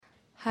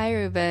Hi,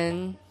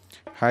 Ruben.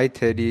 Hi,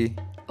 Teddy.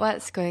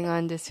 What's going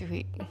on this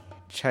week?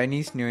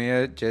 Chinese New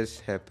Year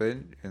just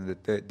happened in the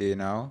third day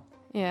now.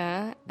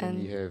 Yeah,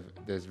 Then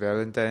there's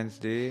Valentine's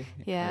Day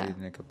yeah.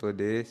 in a couple of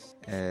days,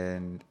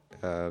 and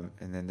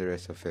then the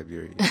rest of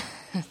February.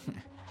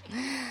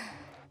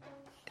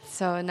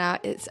 So now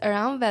it's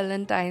around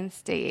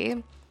Valentine's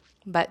Day,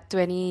 but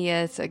 20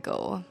 years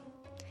ago.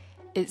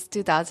 It's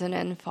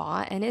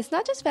 2004, and it's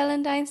not just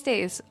Valentine's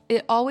Day.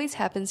 It always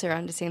happens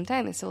around the same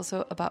time. It's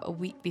also about a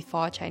week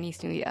before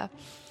Chinese New Year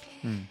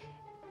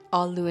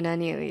or Lunar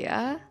New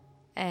Year.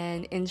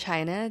 And in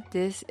China,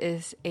 this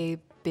is a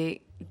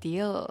big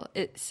deal.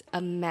 It's a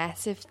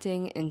massive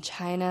thing in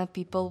China.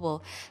 People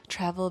will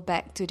travel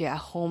back to their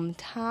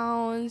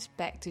hometowns,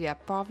 back to their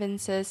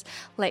provinces.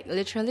 Like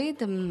literally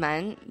the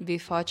month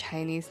before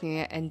Chinese New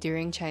Year and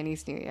during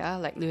Chinese New Year,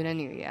 like Lunar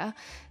New Year,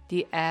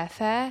 the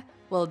airfare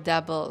will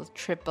double,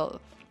 triple.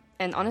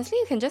 And honestly,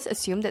 you can just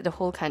assume that the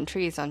whole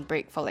country is on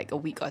break for like a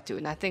week or two.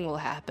 Nothing will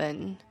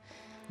happen.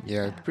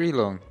 Yeah, it's pretty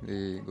long.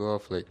 They go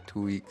off like 2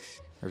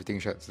 weeks. Everything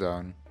shuts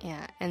down.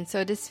 Yeah, and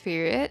so this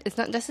period is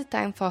not just a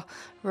time for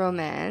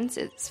romance,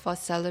 it's for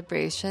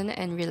celebration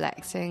and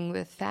relaxing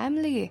with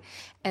family.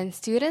 And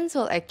students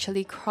will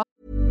actually cross.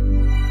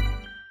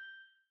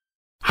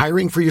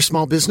 Hiring for your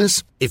small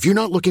business? If you're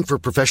not looking for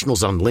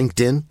professionals on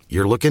LinkedIn,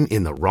 you're looking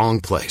in the wrong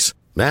place.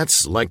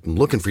 That's like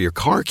looking for your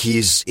car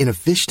keys in a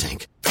fish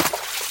tank.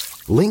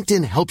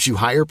 LinkedIn helps you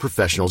hire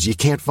professionals you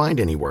can't find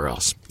anywhere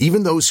else,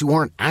 even those who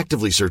aren't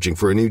actively searching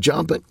for a new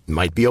job but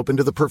might be open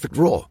to the perfect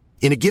role.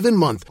 In a given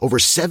month, over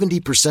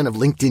 70% of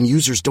LinkedIn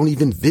users don't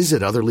even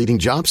visit other leading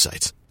job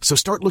sites. So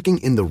start looking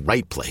in the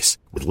right place.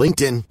 With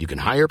LinkedIn, you can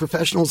hire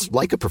professionals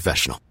like a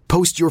professional.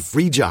 Post your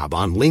free job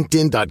on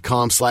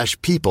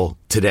linkedin.com/people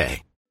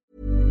today.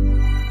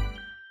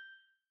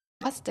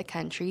 Across the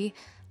country,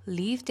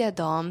 leave their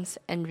dorms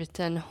and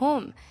return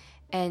home.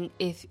 And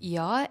if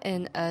you're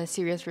in a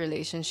serious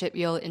relationship,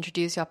 you'll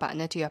introduce your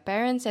partner to your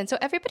parents. And so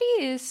everybody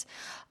is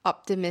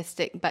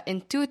optimistic. But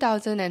in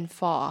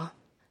 2004,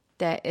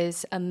 there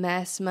is a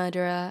mass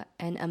murderer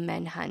and a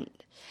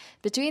manhunt.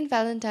 Between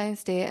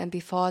Valentine's Day and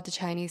before the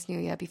Chinese New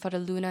Year, before the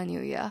Lunar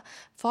New Year,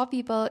 4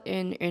 people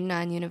in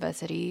Yunnan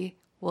University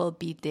will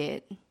be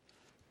dead.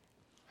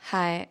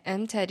 Hi,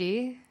 I'm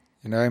Teddy.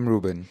 And I'm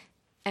Ruben.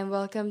 And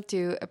welcome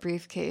to A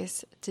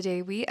Briefcase.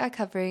 Today we are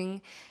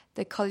covering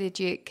the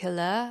collegiate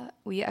killer.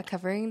 We are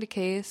covering the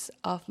case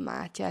of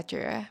Ma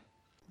Jiazhi.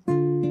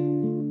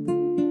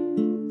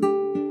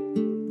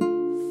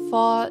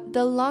 For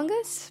the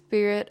longest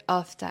period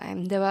of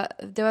time, there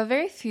were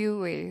very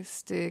few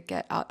ways to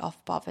get out of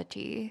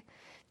poverty,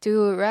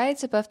 to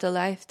rise above the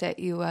life that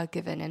you were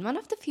given. And one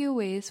of the few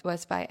ways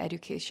was by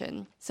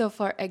education. So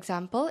for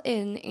example,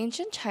 in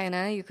ancient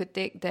China, you could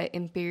take the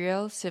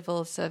imperial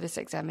civil service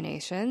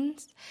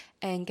examinations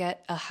and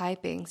get a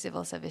high-paying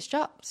civil service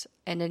jobs.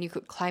 And then you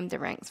could climb the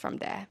ranks from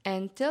there.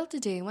 And till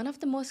today, one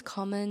of the most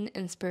common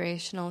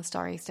inspirational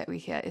stories that we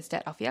hear is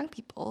that of young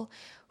people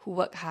who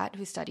work hard,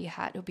 who study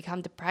hard, who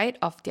become the pride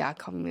of their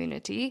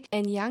community,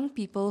 and young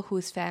people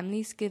whose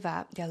families give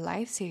up their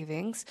life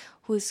savings,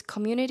 whose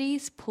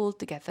communities pull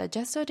together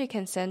just so they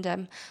can send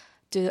them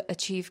to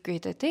achieve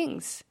greater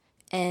things.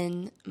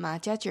 And Ma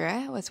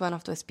Jiazhi was one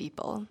of those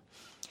people.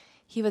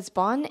 He was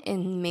born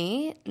in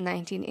May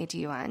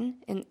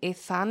 1981 in a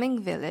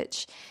farming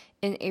village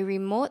in a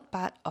remote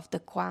part of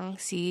the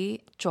Guangxi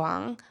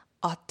Zhuang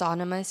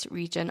Autonomous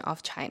Region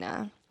of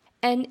China.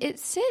 And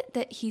it's said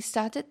that he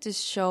started to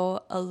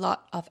show a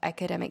lot of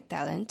academic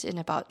talent in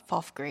about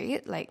 4th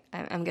grade, like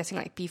I'm guessing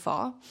like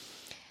P4.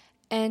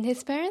 And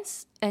his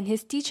parents and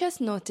his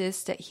teachers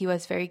noticed that he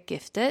was very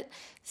gifted,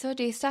 so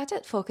they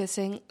started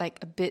focusing like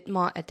a bit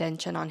more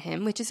attention on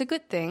him, which is a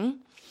good thing.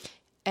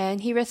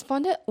 And he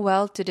responded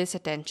well to this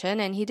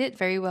attention, and he did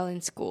very well in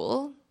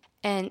school.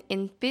 And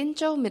in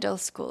Binzhou Middle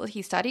School,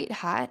 he studied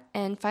hard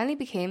and finally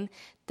became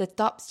the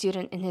top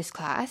student in his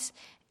class.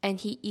 And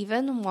he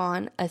even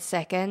won a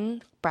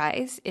 2nd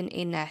prize in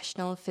a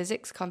national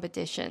physics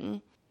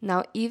competition.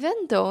 Now,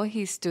 even though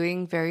he's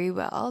doing very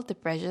well, the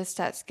pressure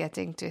starts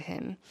getting to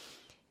him.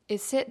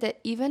 It's said that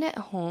even at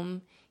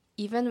home,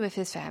 even with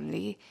his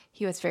family,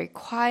 he was very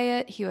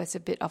quiet, he was a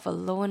bit of a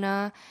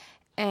loner.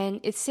 And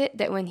it's said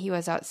that when he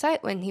was outside,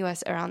 when he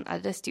was around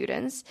other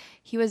students,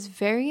 he was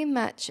very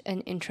much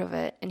an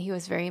introvert and he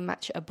was very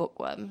much a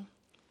bookworm.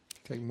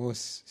 Like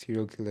most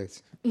serial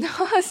killers. No,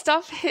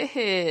 stop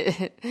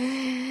it.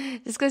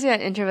 Just because you're an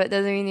introvert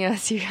doesn't mean you're a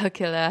serial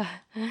killer.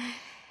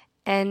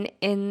 And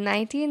in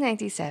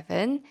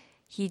 1997,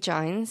 he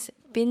joins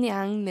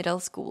Binyang Middle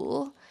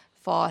School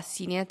for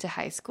senior to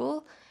high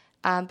school.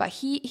 But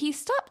he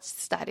stopped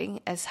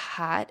studying as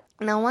hard.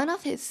 Now, one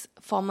of his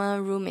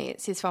former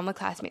roommates, his former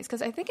classmates,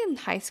 because I think in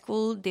high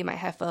school they might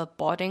have a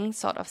boarding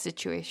sort of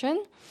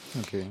situation,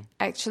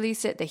 actually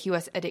said that he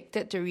was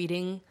addicted to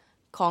reading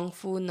Kung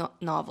Fu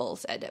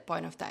novels at that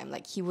point of time.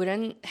 Like, he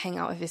wouldn't hang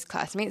out with his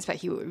classmates, but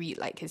he would read,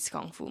 like, his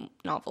Kung Fu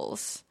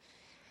novels.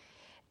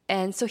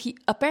 And so he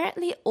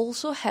apparently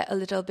also had a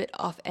little bit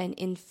of an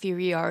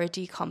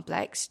inferiority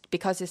complex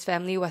because his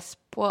family was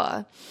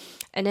poor.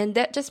 And then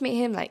that just made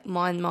him like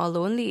more and more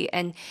lonely.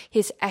 And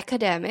his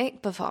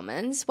academic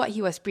performance, what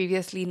he was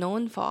previously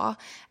known for,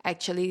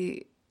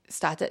 actually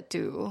started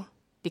to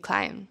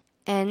decline.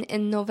 And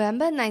in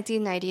November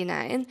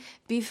 1999,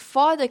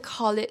 before the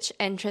college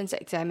entrance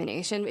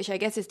examination, which I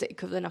guess is the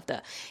equivalent of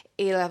the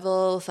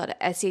A-levels or the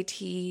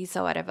SATs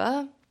or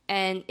whatever,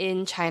 and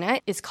in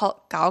China, it's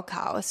called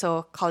Gaokao,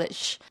 so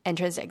college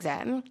entrance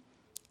exam,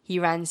 he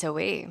runs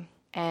away.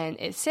 And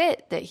it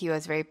said that he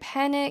was very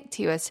panicked,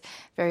 he was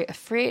very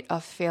afraid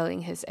of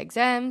failing his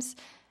exams.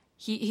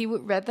 He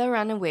would rather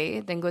run away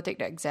than go take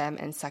the exam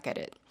and suck at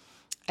it.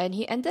 And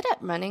he ended up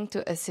running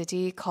to a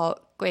city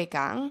called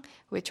Guigang,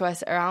 which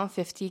was around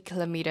 50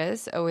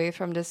 kilometers away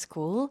from the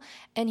school.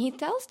 And he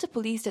tells the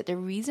police that the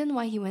reason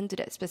why he went to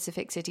that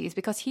specific city is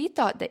because he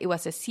thought that it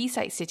was a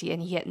seaside city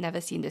and he had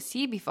never seen the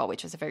sea before,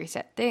 which was a very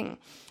sad thing.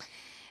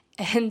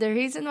 And the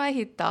reason why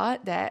he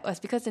thought that was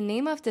because the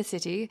name of the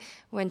city,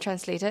 when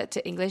translated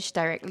to English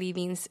directly,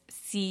 means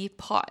sea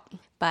port.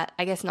 But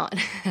I guess not.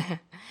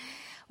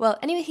 Well,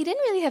 anyway, he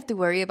didn't really have to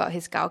worry about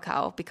his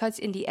Gaokao because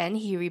in the end,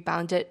 he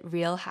rebounded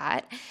real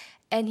hard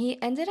and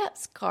he ended up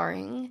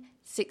scoring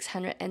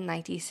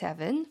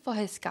 697 for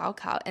his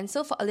Gaokao. And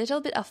so for a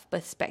little bit of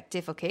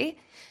perspective, okay,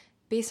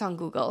 based on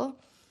Google,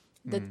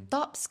 the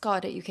top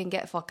score that you can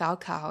get for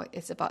Gaokao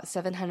is about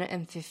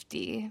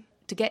 750.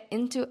 To get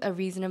into a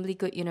reasonably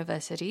good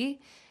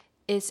university,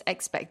 it's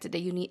expected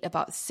that you need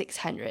about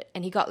 600.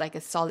 And he got like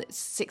a solid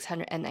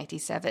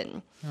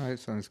 697. Oh, that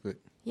sounds good.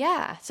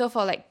 Yeah, so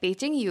for like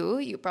Beijing U,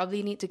 you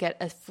probably need to get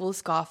a full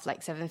score of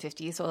like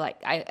 750. So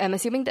like I'm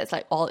assuming that's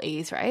like all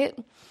A's, right?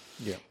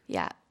 Yeah.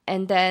 Yeah,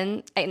 and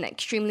then at an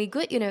extremely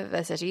good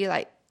university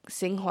like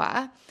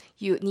Tsinghua,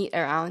 you need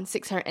around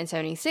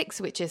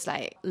 676, which is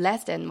like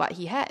less than what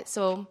he had.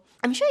 So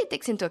I'm sure it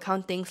takes into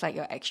account things like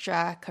your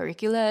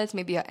extracurriculars,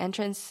 maybe your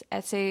entrance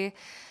essay,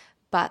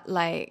 but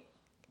like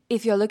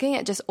if you're looking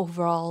at just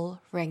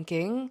overall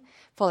ranking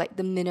for like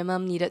the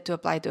minimum needed to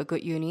apply to a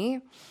good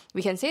uni,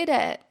 we can say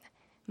that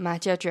Ma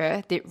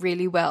Jiazhe did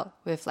really well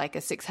with like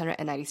a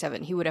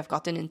 697. He would have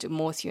gotten into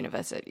most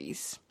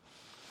universities.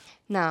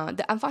 Now,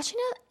 the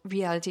unfortunate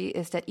reality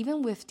is that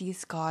even with these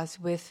scores,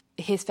 with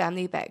his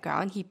family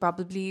background, he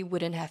probably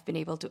wouldn't have been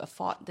able to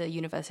afford the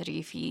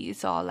university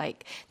fees or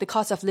like the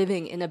cost of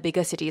living in a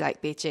bigger city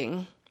like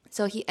Beijing.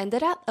 So he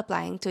ended up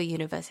applying to a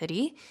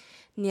university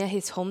near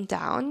his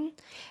hometown,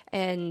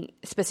 and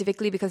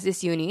specifically because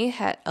this uni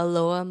had a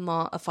lower,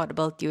 more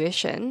affordable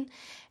tuition.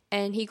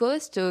 And he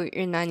goes to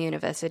Yunnan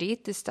University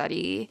to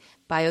study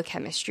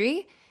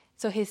biochemistry.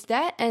 So his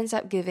dad ends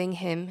up giving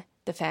him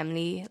the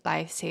family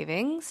life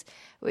savings,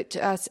 which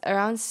was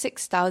around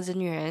 6,000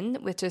 yuan,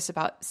 which is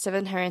about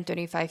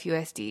 725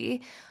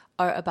 USD,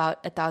 or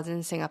about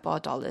 1,000 Singapore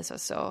dollars or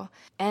so.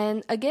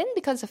 And again,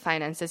 because of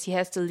finances, he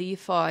has to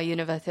leave for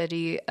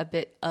university a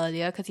bit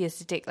earlier because he has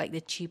to take like the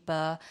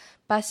cheaper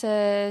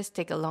buses,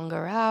 take a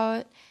longer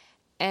route.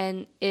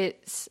 And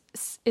it's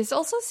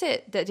also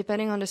said that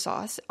depending on the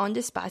source, on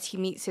this bus he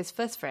meets his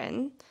first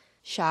friend,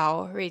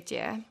 Xiao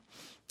Ruijie.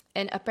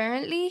 And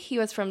apparently he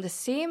was from the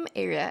same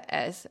area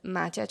as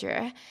Ma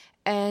Jiazhe.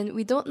 And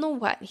we don't know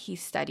what he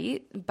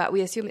studied, but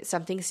we assume it's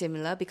something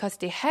similar because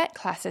they had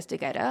classes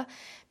together.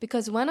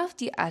 Because one of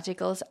the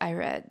articles I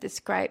read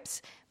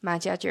describes Ma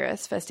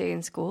Jiazhe's first day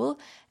in school.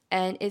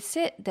 And it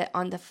said that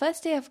on the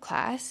first day of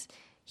class,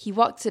 he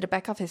walked to the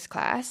back of his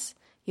class,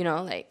 you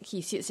know, like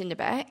he sits in the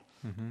back.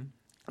 Mm-hmm.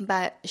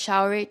 But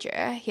Xiao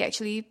Ruijie, he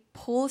actually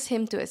pulls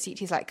him to a seat.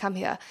 He's like, come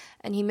here.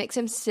 And he makes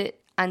him sit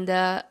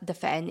under the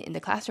fan in the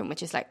classroom,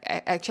 which is like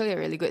actually a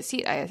really good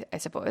seat, I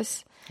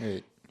suppose.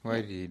 Wait, why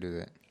did he do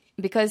that?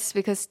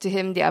 Because to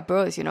him, they are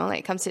bros, you know,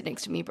 like, come sit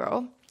next to me,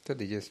 bro. I thought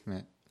they just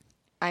met.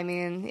 I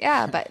mean,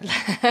 yeah, but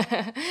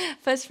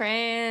first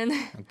friend.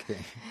 Okay.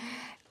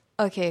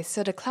 Okay,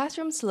 so the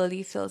classroom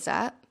slowly fills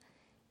up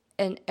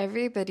and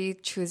everybody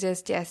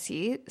chooses their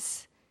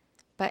seats.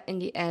 But in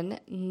the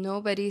end,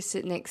 nobody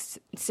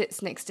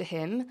sits next to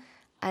him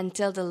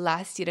until the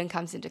last student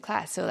comes into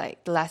class. So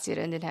like the last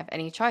student didn't have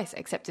any choice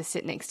except to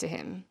sit next to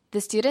him. The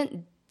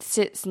student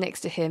sits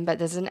next to him but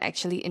doesn't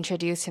actually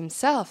introduce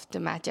himself to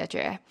Ma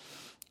Jiazhe.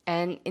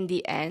 And in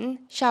the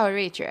end, Xiao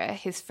Ruijie,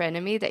 his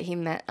frenemy that he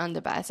met on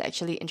the bus,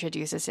 actually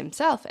introduces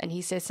himself. And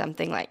he says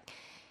something like,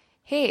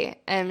 hey,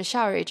 I'm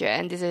Xiao Ruijie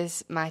and this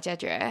is Ma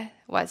Jiazhe.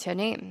 What's your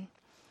name?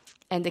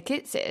 And the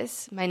kid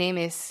says, my name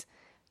is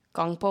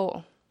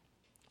Gongbo.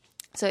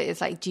 So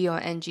it's like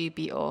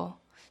Gongbo.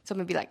 So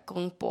maybe like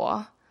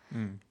Gongbo.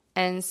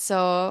 And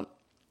so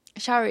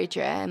Xiao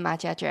Ruijie and Ma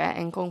Jiazhe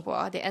and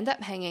Gongbo, they end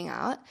up hanging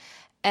out.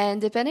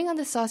 And depending on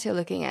the source you're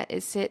looking at,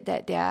 it said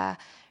that their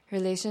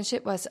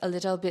relationship was a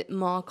little bit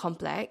more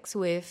complex,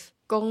 with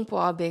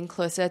Gongbo being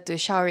closer to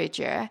Xiao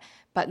Ruijie,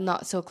 but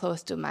not so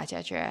close to Ma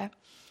Jiazhe.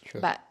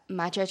 Sure. But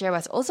Ma Jiazhe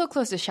was also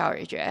close to Xiao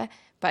Ruijie,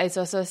 but it's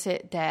also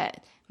said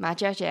that Ma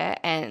Jiazhe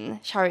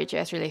and Xiao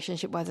Ruijie's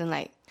relationship wasn't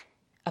like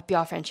a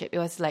pure friendship. It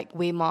was like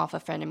way more of a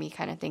frenemy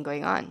kind of thing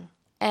going on.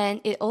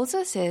 And it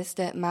also says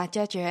that Ma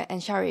Jiajie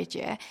and Xiao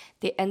Ruijie,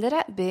 they ended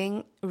up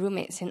being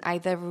roommates in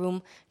either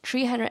room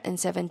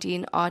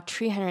 317 or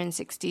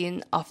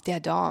 316 of their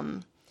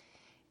dorm.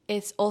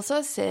 It's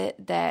also said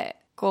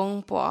that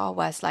Gong Po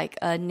was like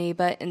a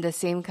neighbor in the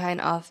same kind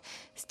of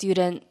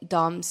student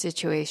dorm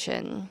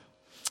situation.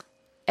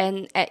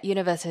 And at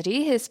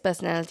university, his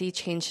personality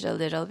changed a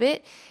little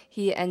bit.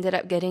 He ended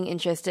up getting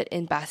interested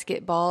in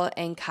basketball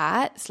and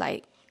cards,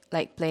 like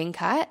playing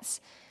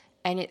cards.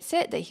 And it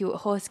said that he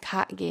would host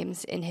card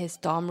games in his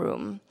dorm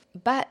room.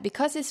 But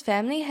because his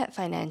family had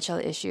financial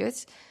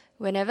issues,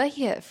 whenever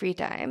he had free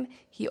time,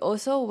 he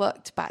also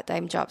worked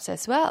part-time jobs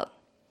as well.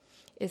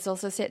 It's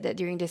also said that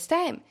during this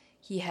time,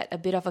 he had a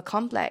bit of a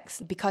complex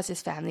because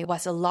his family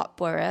was a lot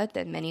poorer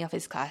than many of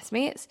his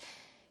classmates.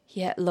 He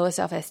had low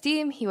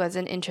self-esteem, he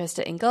wasn't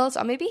interested in girls,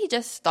 or maybe he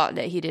just thought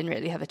that he didn't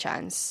really have a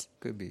chance.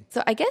 Could be.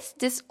 So I guess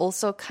this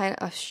also kind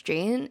of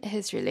strained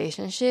his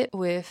relationship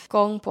with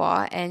Gong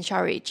Po and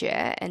Xiao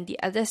Ruijie and the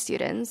other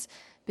students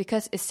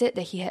because it said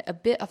that he had a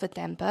bit of a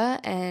temper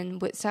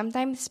and would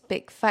sometimes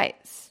pick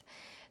fights.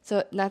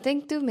 So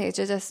nothing too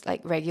major, just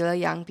like regular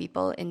young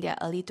people in their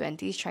early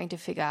 20s trying to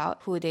figure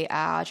out who they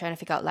are, trying to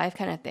figure out life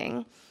kind of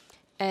thing.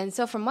 And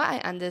so from what I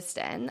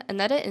understand,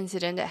 another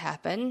incident that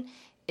happened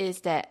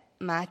is that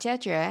Ma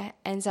Jiajie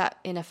ends up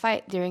in a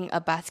fight during a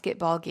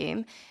basketball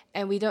game,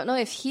 and we don't know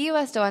if he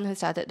was the one who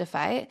started the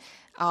fight,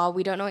 or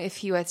we don't know if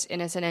he was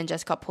innocent and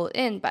just got pulled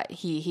in, but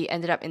he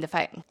ended up in the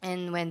fight.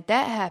 And when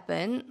that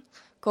happened,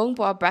 Gong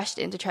Po brushed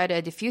in to try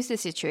to defuse the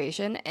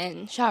situation,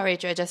 and Xiao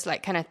Ruijie just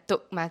like kind of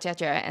took Ma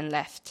Jiajie and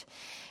left.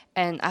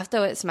 And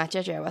afterwards, Ma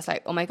Jiajie was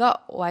like, "Oh my god,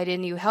 why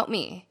didn't you help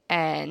me?"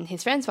 And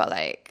his friends were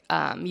like,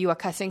 "You are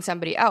cussing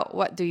somebody out.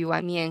 What do you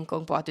want me and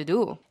Gong Po to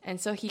do?" And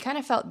so he kind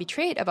of felt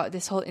betrayed about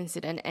this whole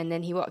incident, and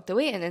then he walked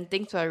away, and then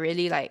things were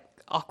really like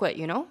awkward,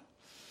 you know?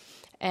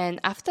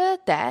 And after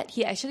that,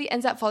 he actually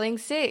ends up falling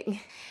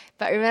sick.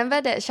 But remember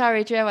that Xiao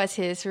Ruijie was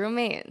his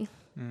roommate.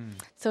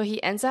 So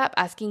he ends up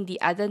asking the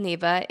other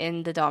neighbor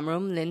in the dorm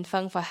room, Lin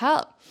Feng, for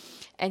help.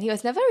 And he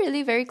was never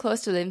really very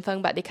close to Lin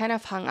Feng, but they kind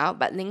of hung out.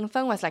 But Lin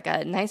Feng was like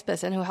a nice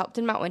person who helped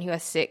him out when he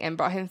was sick and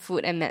brought him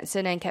food and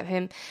medicine and kept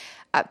him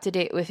up to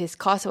date with his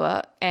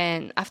coursework.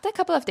 And after a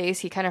couple of days,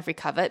 he kind of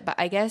recovered. But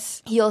I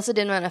guess he also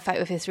didn't want to fight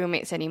with his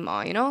roommates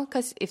anymore, you know?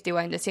 Because if they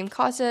were in the same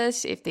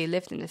courses, if they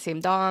lived in the same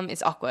dorm,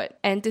 it's awkward.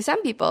 And to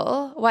some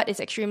people, what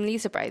is extremely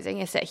surprising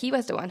is that he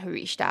was the one who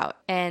reached out.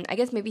 And I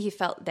guess maybe he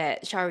felt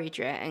that Xiao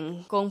Ruijie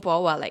and Gong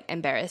Po were like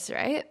embarrassed,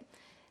 right?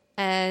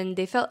 And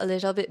they felt a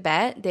little bit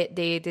bad that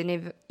they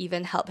didn't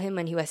even help him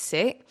when he was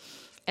sick.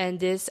 And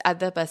this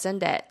other person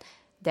that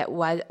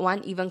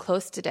one even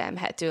close to them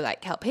had to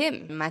like help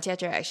him. Ma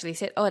Jiajie actually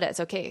said, "Oh,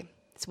 that's okay.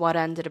 It's water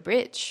under the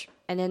bridge."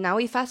 And then now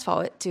we fast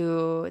forward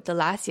to the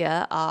last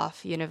year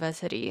of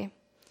university.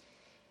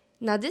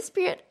 Now this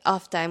period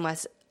of time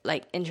was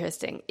like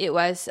interesting. It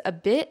was a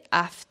bit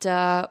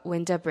after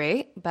winter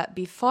break, but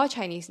before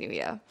Chinese New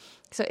Year.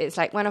 So it's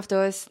like one of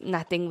those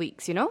nothing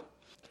weeks, you know?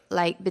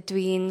 Like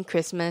between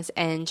Christmas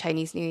and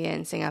Chinese New Year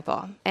in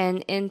Singapore.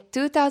 And in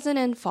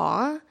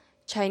 2004,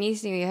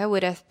 Chinese New Year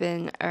would have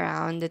been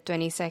around the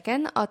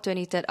 22nd or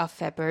 23rd of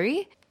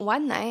February.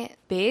 One night,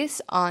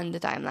 based on the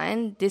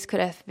timeline, this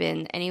could have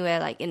been anywhere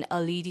like in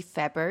early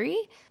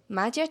February.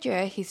 Ma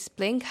Jiajie, he's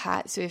playing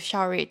cards with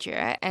Xiao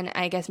Ruijie and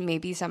I guess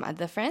maybe some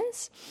other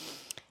friends.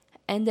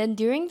 And then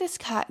during this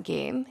card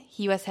game,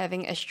 he was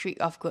having a streak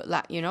of good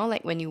luck, you know,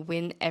 like when you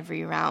win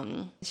every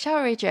round.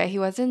 Xiao Ruijie, he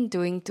wasn't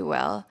doing too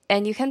well.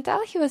 And you can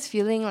tell he was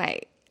feeling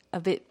like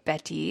a bit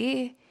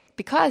petty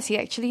because he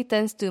actually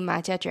turns to Ma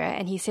Jiajie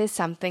and he says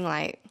something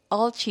like,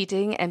 "All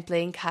cheating and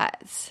playing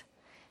cards.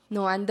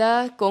 No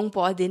wonder Gong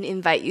Po didn't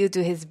invite you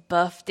to his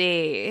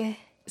birthday."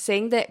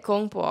 Saying that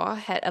Gong Po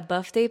had a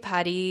birthday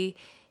party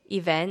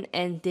event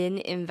and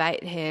didn't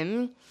invite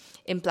him,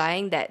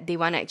 implying that they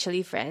weren't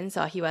actually friends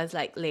or he was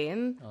like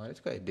lame. Oh,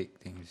 that's quite a dick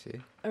thing to say.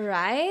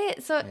 Right?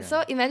 So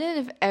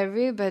imagine if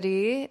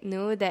everybody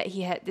knew that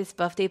he had this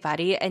birthday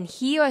party and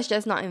he was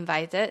just not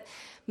invited.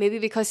 Maybe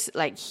because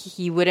like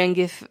he wouldn't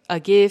give a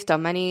gift or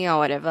money or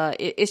whatever.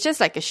 It's just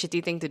like a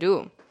shitty thing to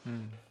do.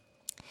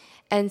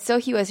 And so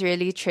he was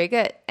really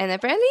triggered. And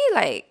apparently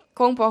like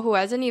Gong Po, who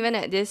wasn't even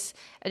at this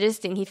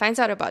thing, he finds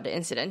out about the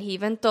incident. He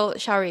even told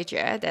Xiao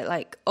Ruijie that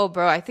like, "Oh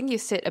bro, I think you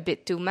said a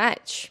bit too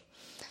much."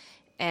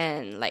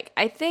 And like,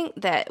 I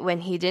think that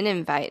when he didn't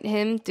invite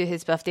him to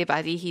his birthday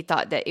party, he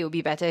thought that it would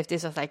be better if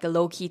this was like a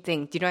low-key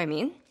thing. Do you know what I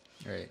mean?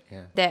 Right,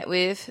 yeah. That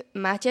with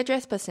Ma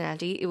Jiajie's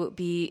personality,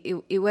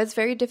 it was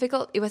very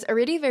difficult. It was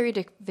already very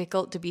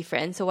difficult to be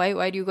friends. So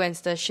why do you go and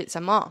stir shit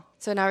some more?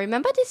 So now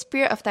remember this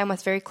period of time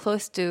was very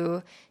close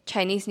to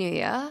Chinese New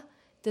Year.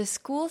 The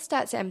school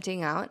starts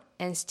emptying out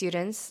and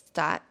students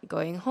start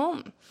going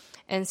home.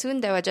 And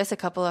soon there were just a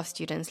couple of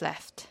students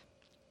left.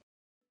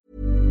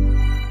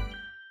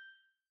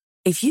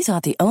 If you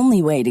thought the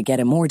only way to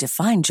get a more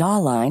defined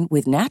jawline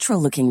with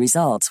natural-looking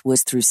results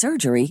was through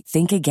surgery,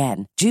 think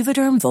again.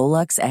 Juvederm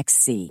Volux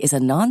XC is a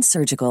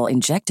non-surgical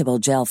injectable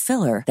gel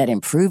filler that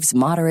improves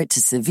moderate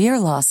to severe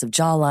loss of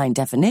jawline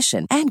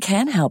definition and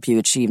can help you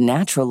achieve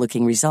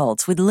natural-looking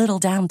results with little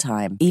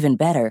downtime. Even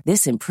better,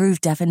 this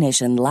improved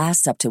definition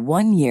lasts up to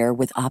 1 year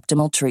with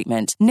optimal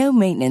treatment. No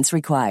maintenance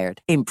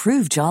required.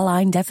 Improve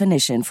jawline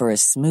definition for a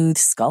smooth,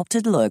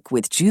 sculpted look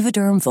with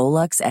Juvederm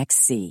Volux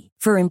XC.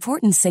 For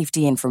important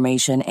safety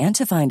information and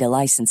to find a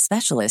licensed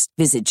specialist,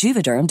 visit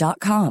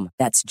Juvederm.com.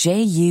 That's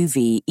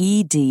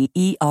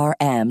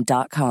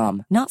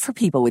JUVEDERM.com. Not for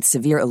people with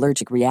severe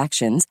allergic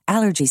reactions,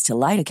 allergies to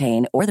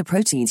lidocaine, or the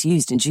proteins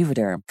used in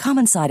Juvederm.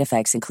 Common side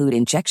effects include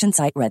injection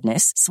site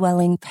redness,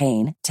 swelling,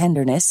 pain,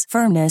 tenderness,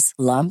 firmness,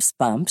 lumps,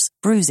 bumps,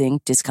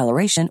 bruising,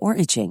 discoloration, or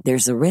itching.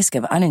 There's a risk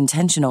of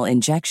unintentional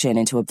injection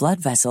into a blood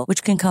vessel,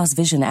 which can cause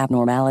vision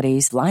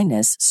abnormalities,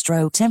 blindness,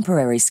 stroke,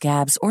 temporary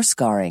scabs, or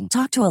scarring.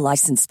 Talk to a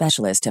licensed specialist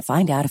to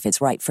find out if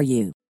it's right for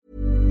you.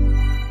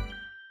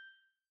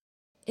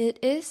 It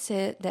is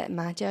said that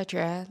Ma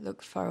Jiazhe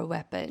looked for a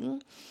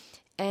weapon,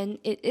 and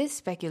it is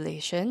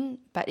speculation,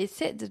 but it's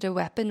said that the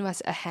weapon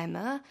was a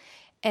hammer,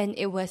 and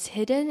it was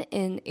hidden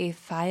in a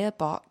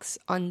firebox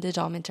on the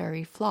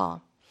dormitory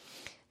floor.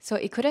 So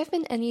it could have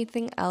been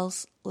anything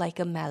else like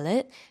a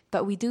mallet,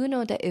 but we do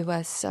know that it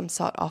was some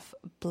sort of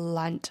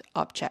blunt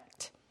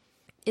object.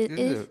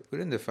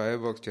 Wouldn't the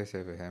firebox just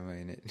have a hammer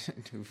in it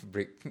to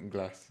break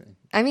glass?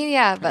 I mean,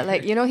 yeah,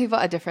 but he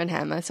bought a different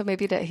hammer, so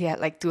maybe that he had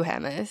like 2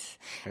 hammers.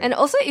 Right. And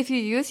also, if you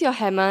use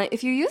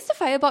the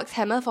firebox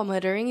hammer for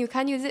murdering, you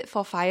can't use it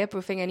for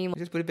fireproofing anymore.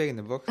 Just put it back in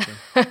the box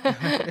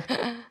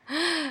then.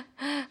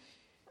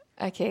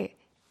 Okay.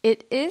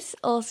 It is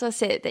also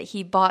said that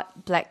he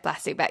bought black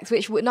plastic bags,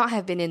 which would not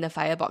have been in the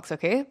firebox,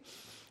 okay?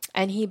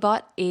 And he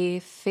bought a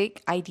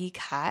fake ID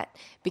card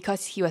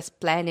because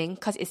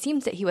it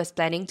seems that he was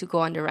planning to go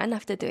on the run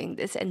after doing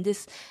this. And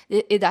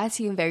it does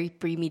seem very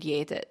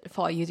premeditated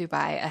for you to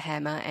buy a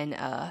hammer and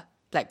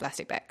black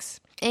plastic bags.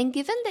 And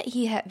given that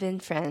he had been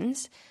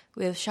friends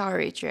with Xiao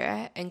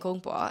Ruijie and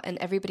Gong Bo and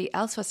everybody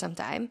else for some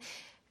time,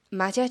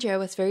 Ma Jiazhe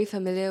was very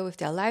familiar with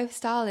their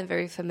lifestyle and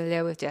very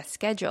familiar with their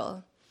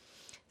schedule.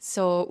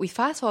 So we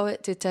fast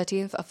forward to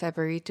 13th of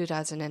February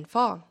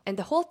 2004. And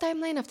the whole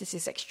timeline of this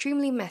is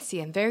extremely messy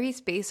and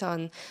varies based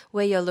on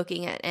where you're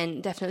looking at.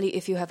 And definitely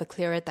if you have a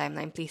clearer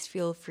timeline, please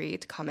feel free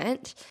to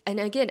comment. And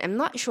again, I'm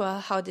not sure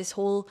how this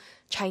whole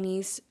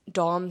Chinese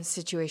dorm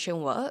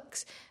situation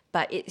works,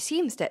 but it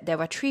seems that there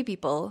were 3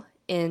 people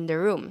in the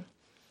room.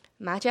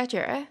 Ma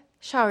Jiazhe,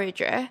 Xiao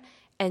Ruijie,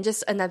 and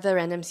just another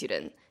random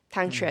student,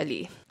 Tang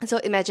Xueli. So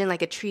imagine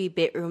like a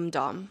 3-bedroom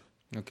dorm.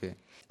 Okay.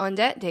 On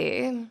that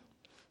day,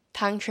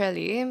 Tang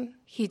Xueli,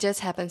 he just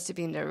happens to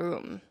be in the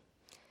room.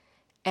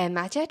 And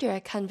Ma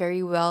Jiazhe can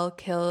very well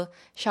kill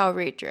Xiao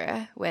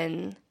Ruijie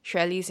when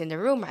Xueli's in the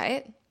room,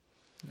 right?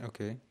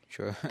 Okay,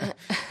 sure.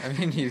 I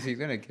mean, he's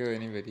going to kill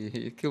anybody.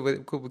 He kill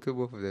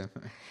both of them.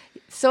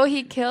 So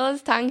he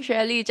kills Tang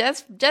Xueli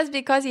just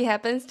because he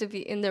happens to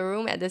be in the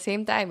room at the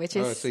same time, which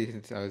is... Oh, so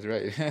I was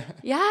right.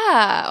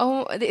 Yeah.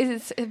 Oh,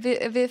 it's a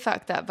bit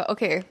fucked up. But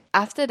okay.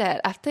 After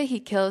that, after he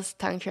kills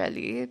Tang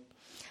Xueli,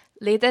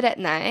 later that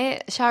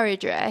night, Xiao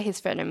Ruijie,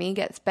 his frenemy,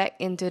 gets back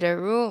into the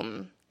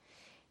room.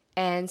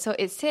 And so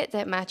it's said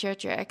that Ma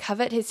Jiazhe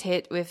covered his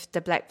head with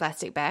the black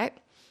plastic bag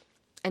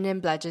and then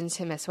bludgeons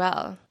him as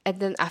well.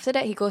 And then after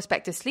that, he goes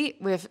back to sleep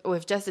with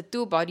just the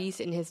 2 bodies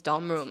in his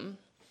dorm room.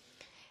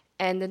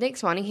 And the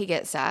next morning, he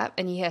gets up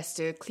and he has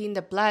to clean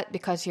the blood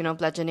because,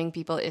 bludgeoning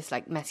people is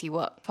like messy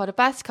work. For the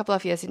past couple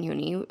of years in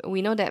uni,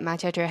 we know that Ma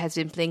Jiazhe has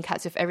been playing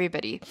cards with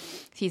everybody.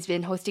 He's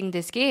been hosting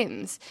these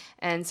games.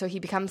 And so he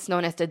becomes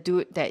known as the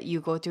dude that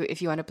you go to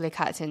if you want to play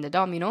cards in the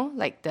dorm,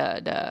 like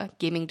the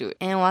gaming dude.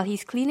 And while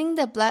he's cleaning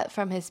the blood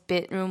from his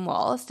bedroom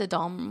walls, the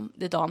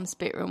dorm's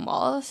bedroom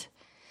walls,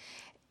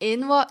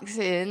 in walks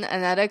in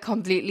another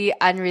completely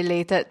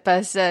unrelated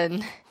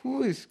person.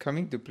 Who is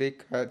coming to play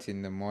cards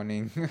in the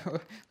morning?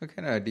 What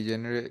kind of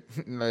degenerate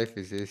life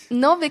is this?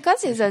 No,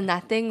 because it's a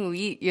nothing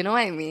week, you know what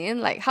I mean?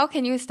 Like, how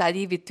can you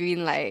study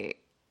between, like,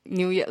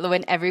 New Year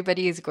when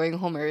everybody is going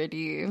home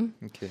already?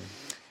 Okay.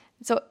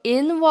 So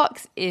in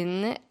walks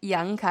in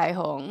Yang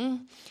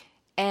Kai-hong,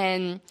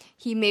 and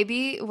he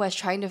maybe was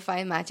trying to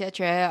find Ma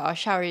Jiazhe or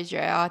Xiao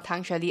Ruijie or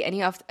Tang Xueli,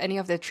 any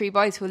of the 3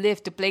 boys who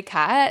lived to play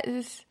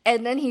cards.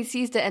 And then he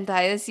sees the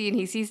entire scene.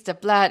 He sees the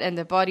blood and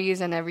the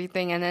bodies and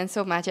everything. And then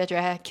so Ma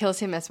Jiazhe kills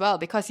him as well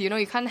because, you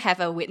can't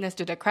have a witness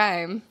to the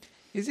crime.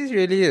 Is this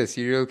really a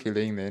serial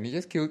killing then? He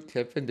just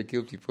happened to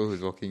kill people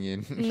who's walking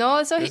in.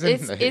 No, so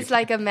it's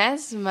like a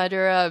mass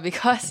murderer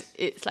because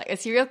it's like a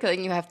serial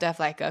killing. You have to have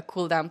like a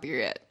cool down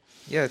period.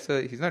 Yeah,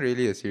 so he's not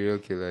really a serial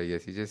killer, I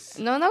guess. He just...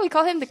 No, we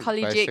call him the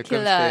collegiate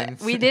killer.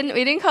 We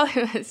didn't call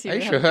him a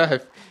serial killer. Are you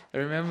sure? I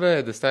remember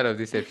at the start of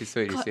this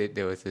episode, you said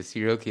there was a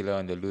serial killer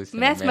on the loose.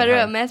 Mass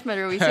murderer.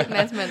 We said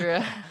mass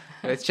murderer.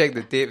 Let's check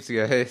the tapes,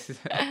 guys.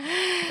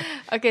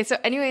 Okay, so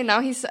anyway, now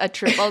he's a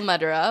triple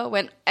murderer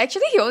when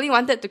actually he only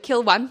wanted to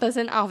kill one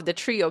person out of the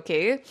three,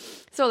 okay?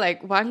 So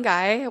like one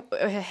guy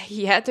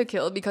he had to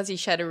kill because he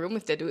shared a room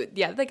with the dude.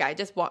 The other guy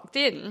just walked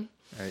in.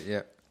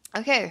 Yeah.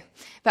 Okay,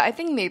 but I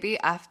think maybe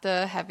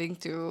after having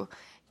to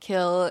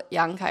kill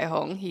Yang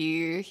Kai-hong,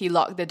 he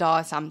locked the door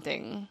or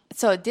something.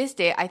 So this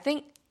day, I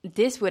think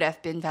this would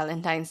have been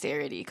Valentine's Day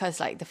already because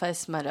like the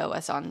first murder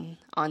was on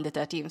the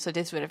 13th, so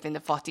this would have been the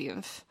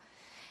 14th.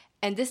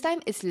 And this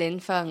time it's Lin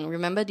Feng.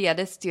 Remember the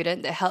other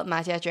student that helped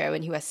Ma Jiajie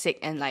when he was sick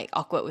and like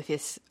awkward with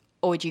his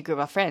OG group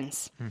of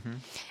friends. Mm-hmm.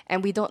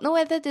 And we don't know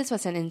whether this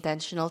was an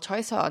intentional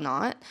choice or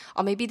not.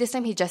 Or maybe this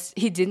time he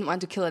didn't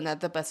want to kill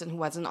another person who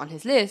wasn't on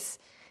his list.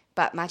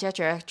 But Ma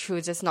Jiajie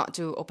chooses not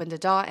to open the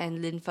door and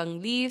Lin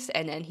Feng leaves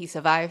and then he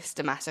survives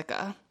the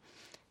massacre.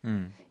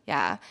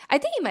 Yeah. I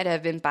think it might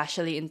have been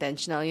partially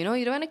intentional. You know,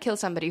 you don't want to kill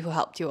somebody who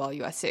helped you while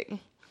you are sick.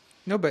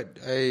 No, but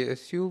I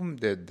assume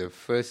that the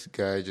first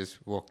guy just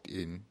walked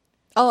in.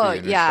 Oh, so he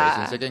had no yeah.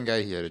 choice. The second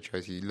guy, he had a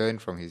choice. He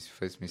learned from his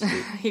first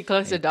mistake. He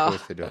closed the door.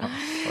 Closed the door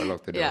or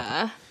locked the door.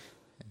 Yeah.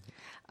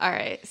 All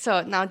right.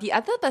 So now the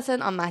other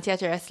person on Ma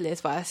Jiajie's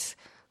list was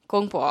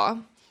Gong Po.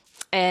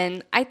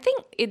 And I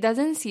think it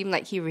doesn't seem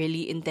like he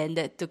really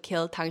intended to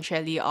kill Tang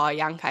Xueli or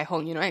Yang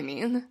Kai-hong, you know what I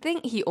mean? I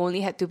think he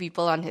only had two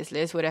people on his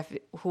list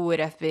who would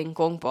have been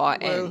Gong Po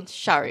and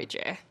Xiao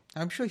Ruijie.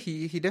 I'm sure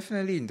he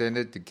definitely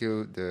intended to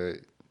kill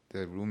the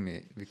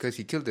roommate because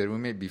he killed the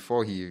roommate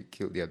before he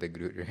killed the other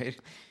dude, right?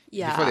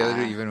 Yeah. Before the other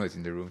dude even was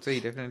in the room. So he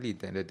definitely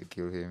intended to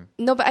kill him.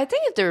 No, but I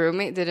think if the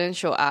roommate didn't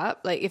show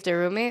up, like if the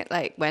roommate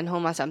like went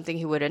home or something,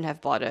 he wouldn't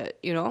have bothered,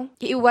 you know?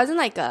 It wasn't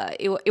like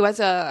it was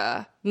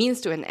a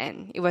means to an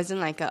end. It wasn't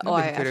like a, No,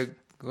 but he could have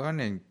gone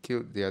and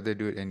killed the other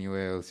dude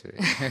anywhere else,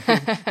 right?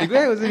 The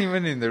guy wasn't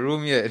even in the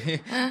room yet.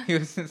 He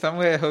was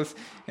somewhere else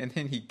and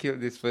then he killed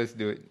this first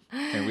dude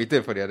and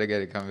waited for the other guy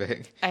to come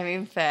back. I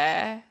mean,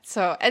 fair.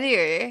 So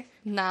anyway,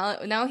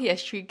 now he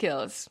has 3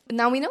 kills.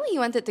 Now we know he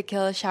wanted to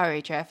kill Xiao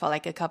Ruijie for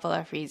like a couple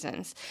of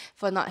reasons.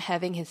 For not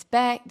having his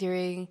back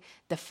during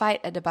the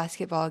fight at the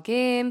basketball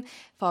game,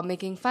 for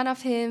making fun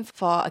of him,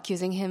 for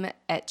accusing him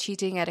at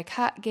cheating at a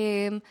card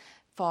game,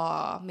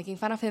 for making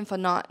fun of him for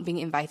not being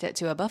invited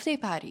to a birthday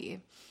party.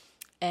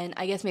 And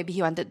I guess maybe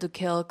he wanted to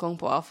kill Gong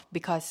Po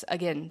because,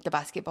 again, the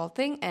basketball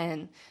thing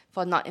and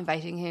for not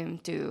inviting him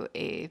to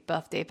a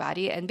birthday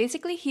party. And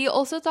basically, he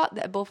also thought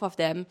that both of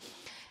them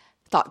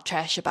talked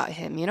trash about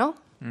him, you know?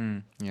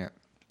 Yeah.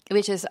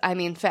 Which is, I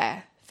mean,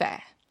 fair.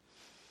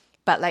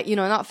 But, like, you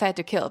know, not fair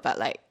to kill, but,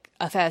 like,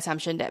 a fair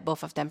assumption that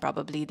both of them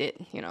probably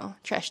did, you know,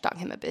 trash talk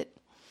him a bit.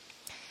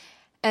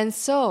 And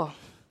so,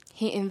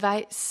 he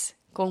invites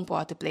Gong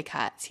Po to play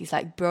cards. He's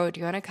like, bro, do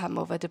you want to come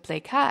over to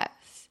play cards?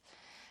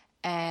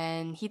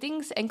 And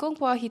Gong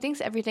Po, he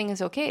thinks everything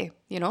is okay,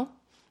 you know?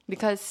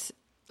 Because,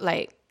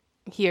 like,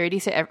 he already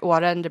said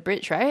water under the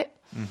bridge, right?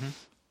 Mm-hmm.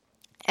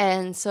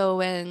 And so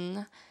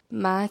when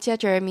Ma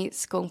Jiajie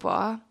meets Gong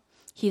Po,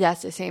 he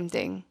does the same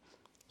thing.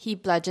 He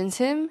bludgeons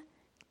him,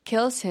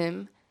 kills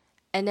him,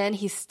 and then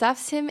he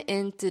stuffs him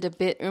into the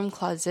bedroom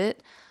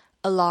closet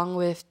along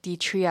with the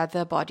 3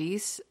 other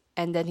bodies,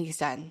 and then he's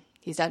done.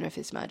 He's done with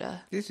his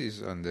murder. This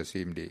is on the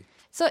same day.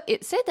 So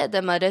it said that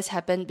the murders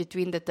happened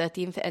between the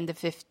 13th and the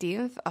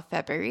 15th of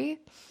February.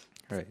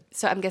 Right.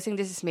 So I'm guessing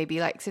this is maybe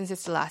like, since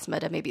it's the last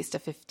murder, maybe it's the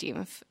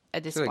 15th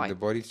at this So like point. the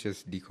body's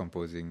just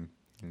decomposing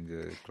in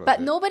the closet.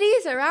 But nobody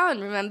is around,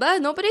 remember?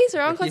 Nobody is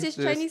around because it's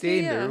But he Chinese stay New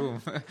in Year. the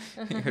room.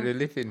 You gotta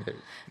live in that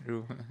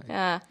room.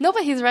 Yeah. No,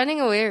 but he's running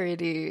away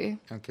already.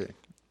 Okay.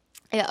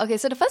 Yeah, okay.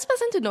 So the first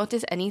person to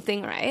notice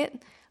anything, right,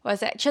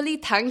 was actually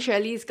Tang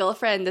Xueli's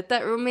girlfriend, the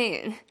third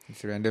roommate.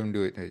 It's a random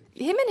dude. Right?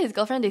 Him and his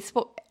girlfriend, they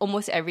spoke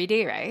almost every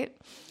day, right?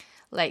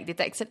 Like, they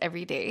texted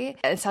every day.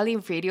 And suddenly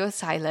radio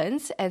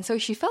silence. And so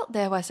she felt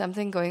there was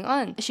something going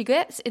on. She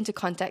gets into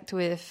contact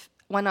with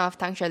one of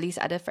Tang Xueli's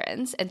other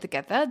friends. And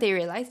together, they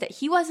realized that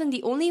he wasn't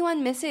the only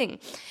one missing.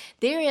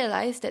 They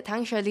realized that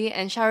Tang Xueli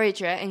and Xiao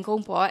Ruijie and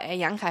Gong Po and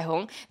Yang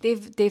Kai-hong,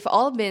 they've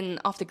all been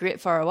off the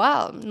grid for a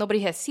while. Nobody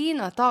has seen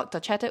or talked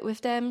or chatted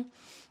with them.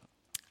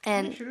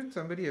 And shouldn't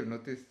somebody have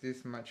noticed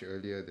this much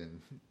earlier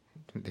than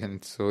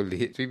so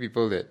late? 3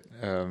 people that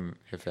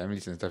have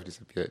families and stuff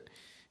disappeared.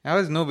 How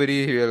is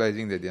nobody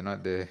realizing that they're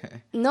not there?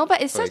 no,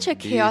 but it's For such a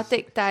days.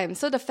 chaotic time.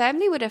 So the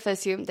family would have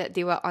assumed that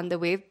they were on the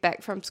way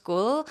back from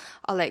school,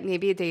 or like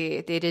maybe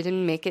they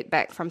didn't make it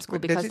back from school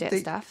But because does they it had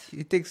take- stuff.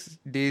 It takes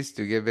days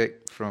to get back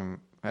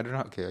from... I don't know.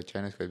 Okay,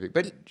 China's quite big.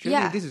 But surely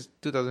Yeah. this is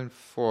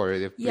 2004. Right?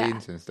 They have Yeah.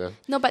 planes and stuff.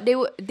 No, but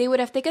they would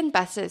have taken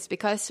buses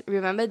because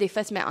remember they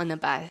first met on a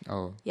bus.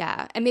 Oh.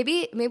 Yeah, and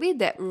maybe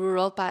that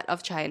rural part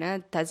of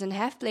China doesn't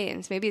have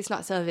planes. Maybe it's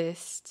not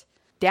serviced.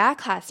 Their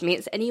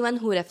classmates, anyone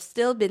who would have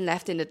still been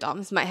left in the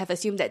dorms, might have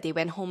assumed that they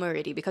went home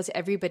already because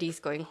everybody's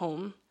going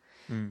home.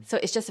 So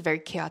it's just a very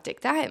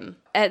chaotic time.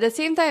 At the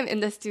same time, in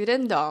the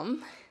student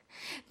dorm,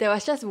 there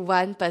was just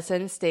one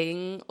person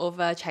staying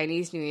over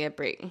Chinese New Year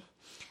break.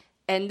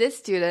 And this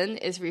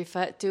student is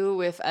referred to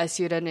with a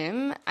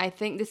pseudonym. I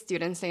think this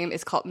student's name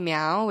is called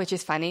Meow, which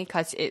is funny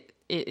because it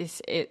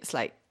it's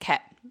like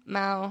cat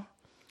Mao.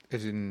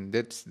 As in,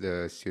 that's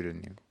the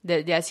pseudonym.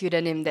 Their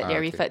pseudonym that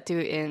they're okay. referred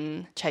to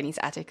in Chinese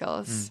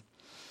articles.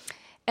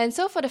 And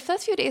so for the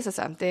first few days or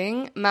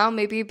something, Mao,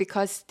 maybe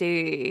because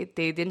they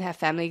didn't have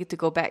family to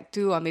go back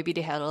to, or maybe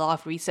they had a lot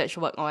of research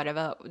work or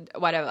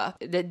whatever.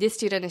 This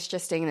student is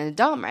just staying in the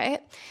dorm,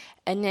 right?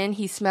 And then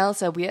he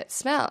smells a weird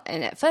smell.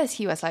 And at first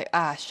he was like,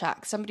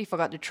 shucks, somebody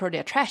forgot to throw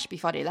their trash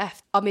before they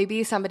left. Or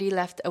maybe somebody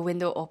left a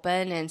window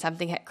open and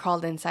something had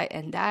crawled inside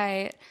and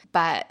died.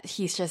 But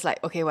he's just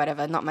like, okay,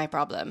 whatever, not my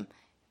problem.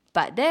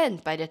 But then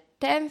by the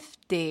 10th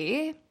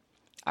day,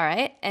 all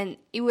right, and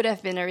it would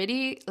have been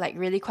already like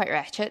really quite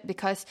ratchet,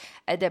 because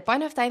at that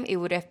point of time, it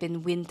would have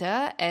been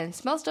winter and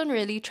smells don't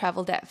really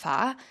travel that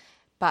far.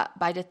 But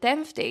by the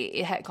 10th day,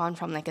 it had gone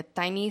from like a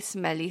tiny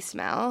smelly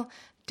smell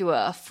to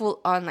a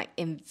full-on like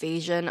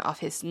invasion of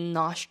his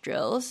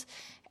nostrils.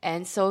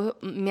 And so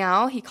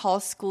Meow, he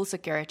calls school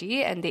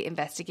security and they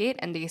investigate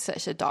and they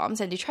search the dorms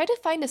and they try to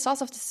find the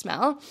source of the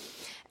smell.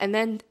 And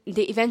then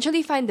they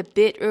eventually find the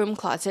bedroom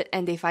closet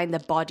and they find the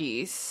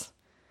bodies.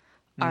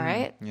 All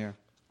right? Yeah.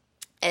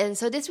 And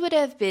so this would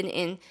have been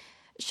in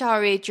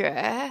Xiao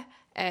Ruijue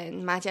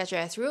and Ma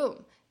Jiajue's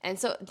room. And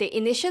so they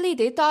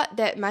thought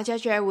that Ma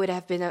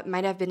Jiajue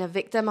might have been a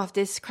victim of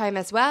this crime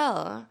as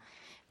well.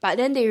 But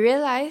then they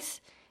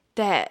realized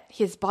that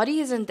his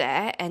body isn't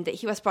there and that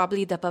he was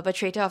probably the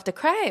perpetrator of the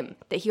crime,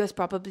 that he was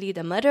probably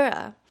the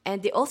murderer.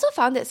 And they also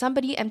found that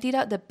somebody emptied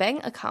out the bank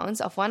accounts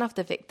of one of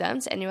the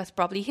victims and it was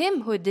probably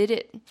him who did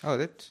it. Oh,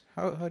 that's...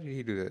 How did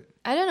he do that?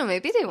 I don't know,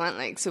 maybe they weren't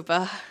like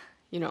super,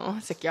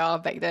 secure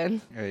back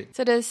then. Right.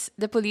 So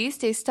the police,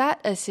 they start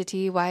a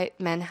city-wide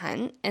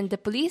manhunt, and the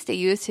police, they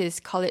use his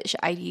college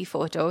ID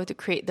photo to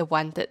create the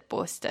wanted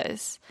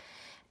posters.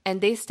 And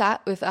they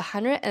start with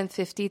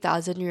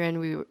 150,000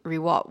 yuan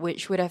reward,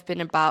 which would have been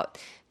about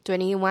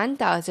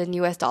 21,000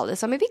 US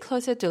dollars, or maybe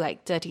closer to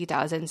like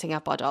 30,000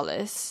 Singapore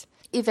dollars.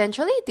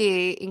 Eventually,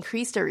 they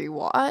increased the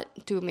reward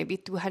to maybe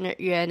 200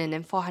 yuan and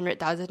then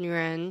 400,000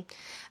 yuan.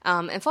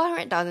 And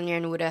 400,000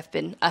 yuan would have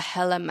been a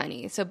hella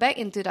money. So back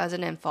in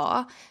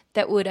 2004,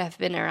 that would have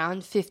been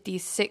around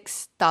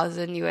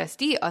 56,000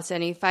 USD or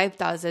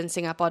 75,000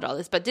 Singapore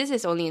dollars. But this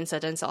is only in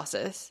certain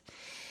sources.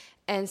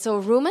 And so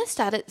rumors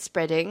started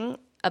spreading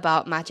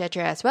about Ma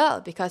Jiajue as well,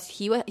 because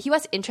he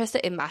was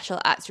interested in martial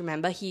arts,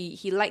 remember?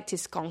 He liked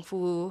his Kung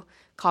Fu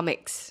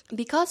comics.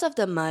 Because of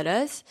the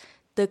murders,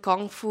 the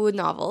Kung Fu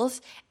novels,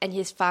 and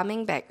his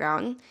farming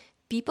background,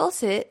 people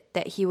said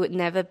that he would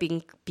never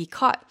be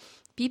caught.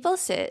 People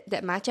said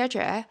that Ma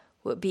Jiajue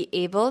would be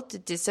able to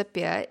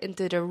disappear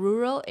into the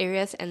rural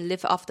areas and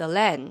live off the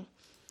land.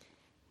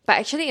 But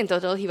actually, in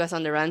total, he was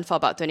on the run for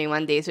about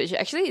 21 days, which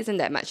actually isn't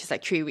that much. It's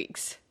like 3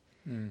 weeks.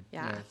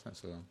 Yeah, it's not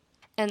so long.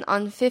 And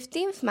on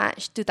 15th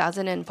March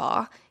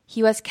 2004,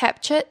 he was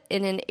captured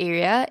in an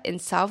area in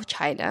South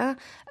China,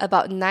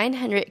 about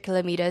 900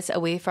 kilometers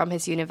away from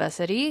his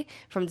university,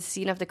 from the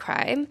scene of the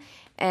crime,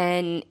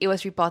 and it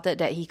was reported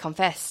that he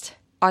confessed.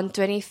 On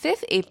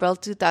 25th April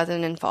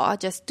 2004,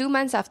 just 2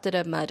 months after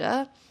the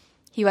murder,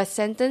 he was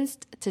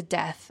sentenced to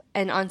death,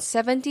 and on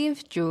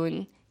 17th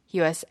June,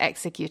 he was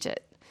executed.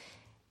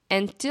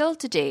 Until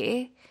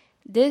today,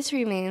 this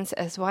remains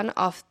as one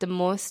of the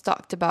most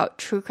talked about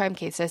true crime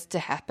cases to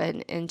happen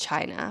in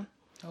China.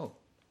 Oh.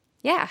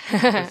 Yeah.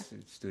 Just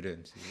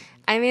students.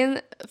 I mean,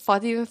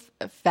 14th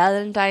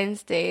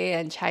Valentine's Day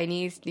and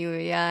Chinese New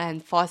Year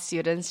and 4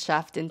 students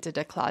shoved into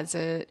the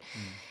closet.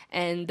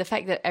 And the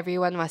fact that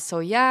everyone was so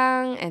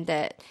young and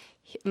that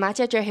Ma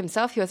Jiajue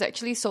himself, he was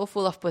actually so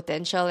full of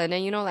potential. And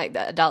then, like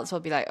the adults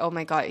will be like, oh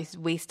my God, it's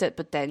wasted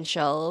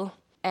potential.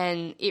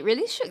 And it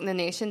really shook the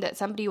nation that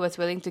somebody was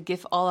willing to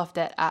give all of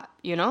that up,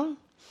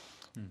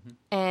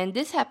 And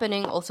this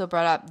happening also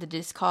brought up the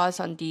discourse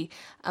on the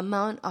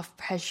amount of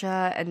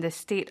pressure and the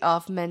state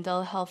of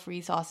mental health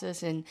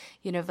resources in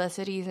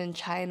universities in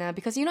China.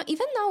 Because,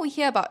 even now we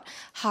hear about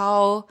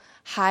how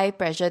high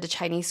pressure the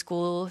Chinese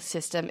school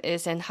system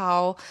is and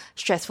how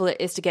stressful it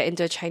is to get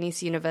into a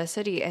Chinese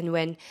university,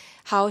 and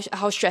how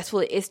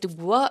stressful it is to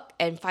work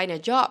and find a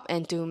job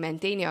and to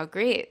maintain your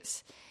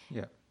grades.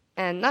 Yeah.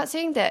 And not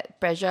saying that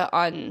pressure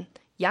on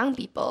young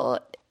people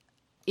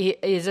it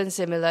isn't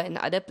similar in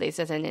other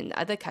places and in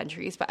other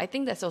countries, but I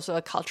think there's also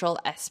a cultural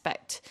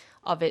aspect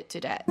of it to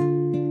that.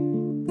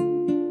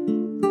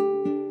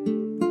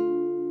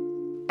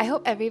 I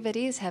hope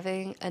everybody is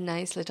having a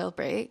nice little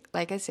break.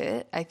 Like I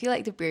said, I feel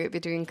like the period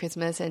between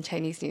Christmas and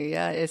Chinese New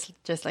Year is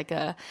just like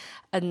a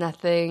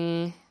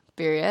nothing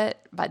period.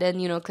 But then,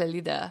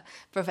 clearly the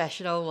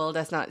professional world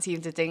does not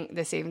seem to think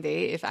the same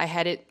day. If I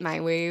had it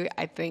my way,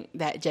 I think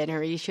that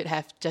January should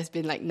have just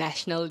been like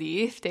National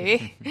Leave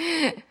Day.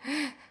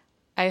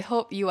 I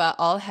hope you are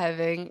all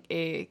having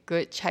a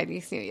good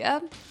Chinese New Year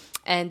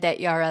and that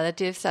your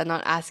relatives are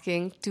not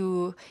asking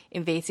too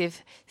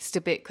invasive,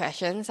 stupid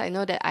questions. I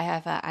know that I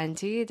have an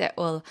auntie that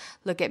will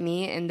look at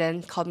me and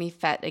then call me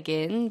fat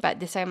again, but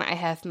this time I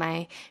have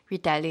my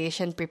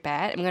retaliation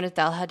prepared. I'm going to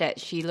tell her that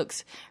she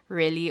looks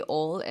really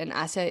old and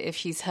ask her if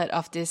she's heard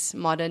of this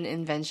modern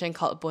invention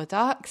called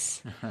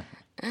Botox.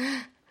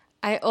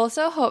 I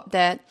also hope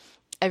that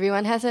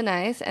everyone has a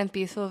nice and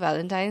peaceful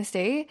Valentine's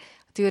Day.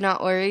 Do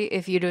not worry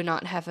if you do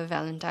not have a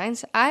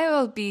Valentine's. I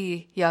will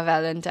be your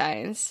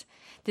Valentine's.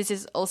 This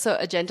is also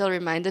a gentle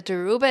reminder to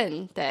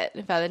Ruben that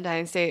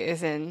Valentine's Day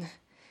is in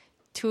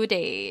 2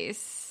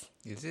 days.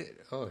 Is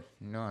it? Oh,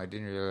 no, I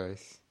didn't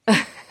realize.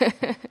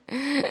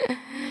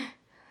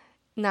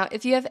 Now,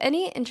 if you have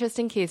any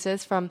interesting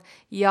cases from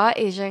your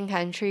Asian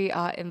country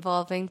or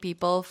involving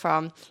people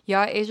from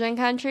your Asian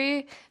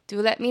country, do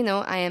let me know.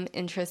 I am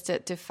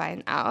interested to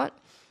find out.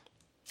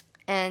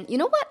 And you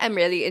know what I'm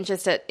really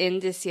interested in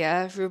this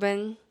year,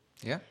 Ruben?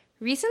 Yeah?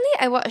 Recently,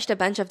 I watched a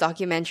bunch of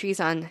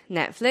documentaries on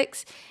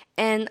Netflix,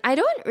 and I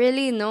don't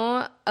really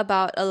know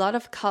about a lot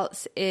of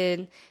cults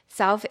in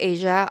South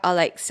Asia or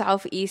like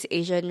Southeast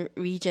Asian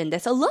region.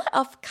 There's a lot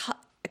of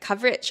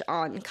coverage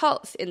on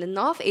cults in the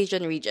North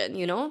Asian region,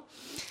 you know?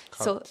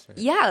 Cults, So, right?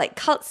 yeah, like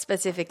cults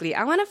specifically.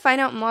 I want to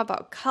find out more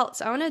about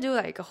cults. I want to do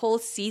like a whole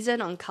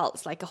season on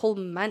cults, like a whole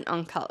month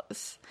on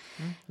cults.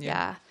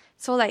 Yeah.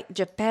 So like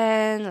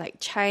Japan, like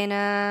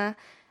China.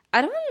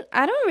 I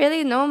don't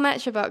really know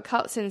much about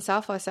cults in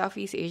South or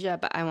Southeast Asia,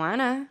 but I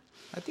wanna.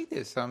 I think there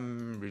were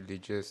some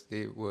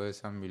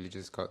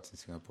religious cults in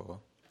Singapore.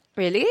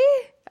 Really?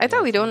 I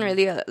thought we don't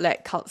really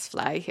let cults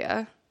fly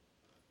here.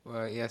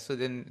 Well, yeah, so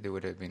then they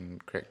would have been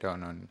cracked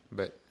down on,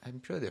 but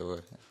I'm sure there were.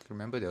 I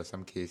remember there was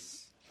some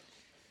case.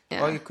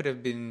 Yeah. Or it could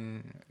have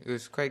been, it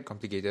was quite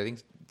complicated. I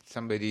think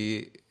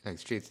somebody, like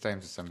Straits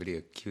Times, somebody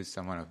accused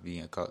someone of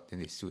being a cult, then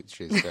they sued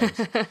Straits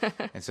Times.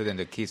 And so then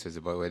the case was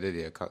about whether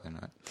they're a cult or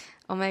not.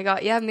 Oh my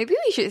god, yeah, maybe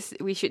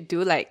we should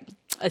do like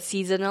a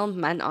seasonal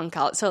month on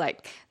cult. So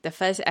like the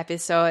first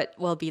episode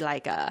will be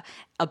like a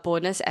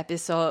bonus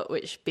episode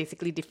which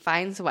basically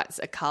defines what's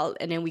a cult,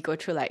 and then we go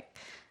through like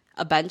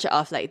a bunch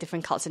of like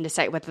different cults and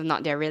decide whether or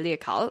not they're really a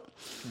cult.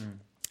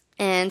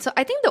 And so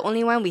I think the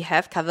only one we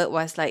have covered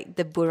was like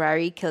the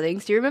Burari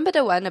killings. Do you remember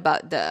the one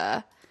about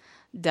the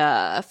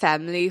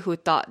family who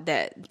thought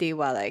that they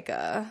were like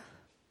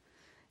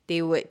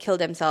they would kill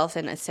themselves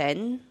and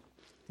ascend?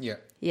 Yeah.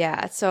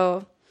 Yeah,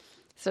 so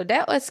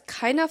that was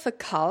kind of a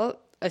cult,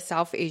 a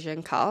South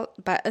Asian cult.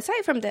 But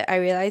aside from that, I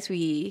realized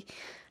we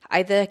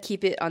either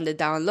keep it on the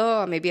down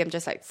low or maybe I'm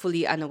just like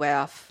fully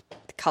unaware of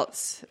the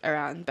cults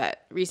around.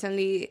 But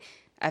recently,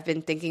 I've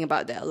been thinking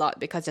about that a lot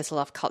because there's a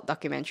lot of cult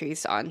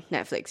documentaries on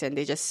Netflix and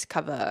they just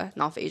cover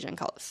North Asian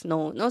cults.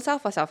 No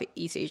South or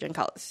Southeast Asian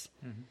cults.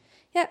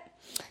 Yeah.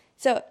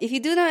 So if you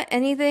do know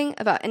anything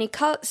about any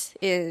cults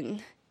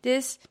in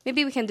this,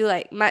 maybe we can do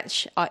like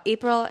March or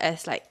April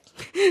as like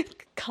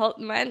cult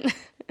month.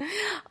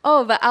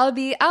 Oh, but I'll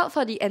be out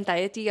for the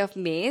entirety of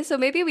May, so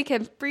maybe we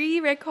can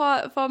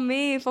pre-record for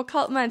May for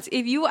cult months.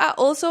 If you are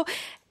also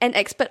an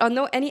expert or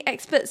know any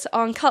experts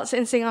on cults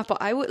in Singapore,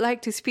 I would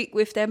like to speak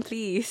with them,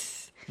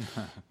 please.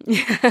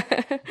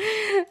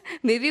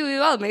 Maybe we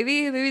will.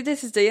 Maybe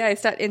this is the year I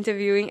start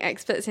interviewing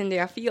experts in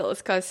their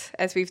fields because,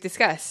 as we've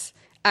discussed,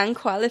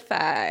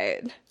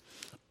 unqualified.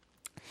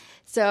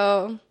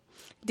 So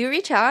do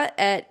reach out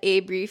at A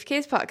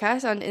Briefcase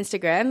Podcast on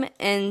Instagram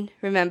and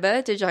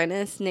remember to join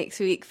us next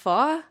week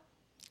for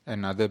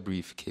Another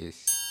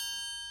briefcase.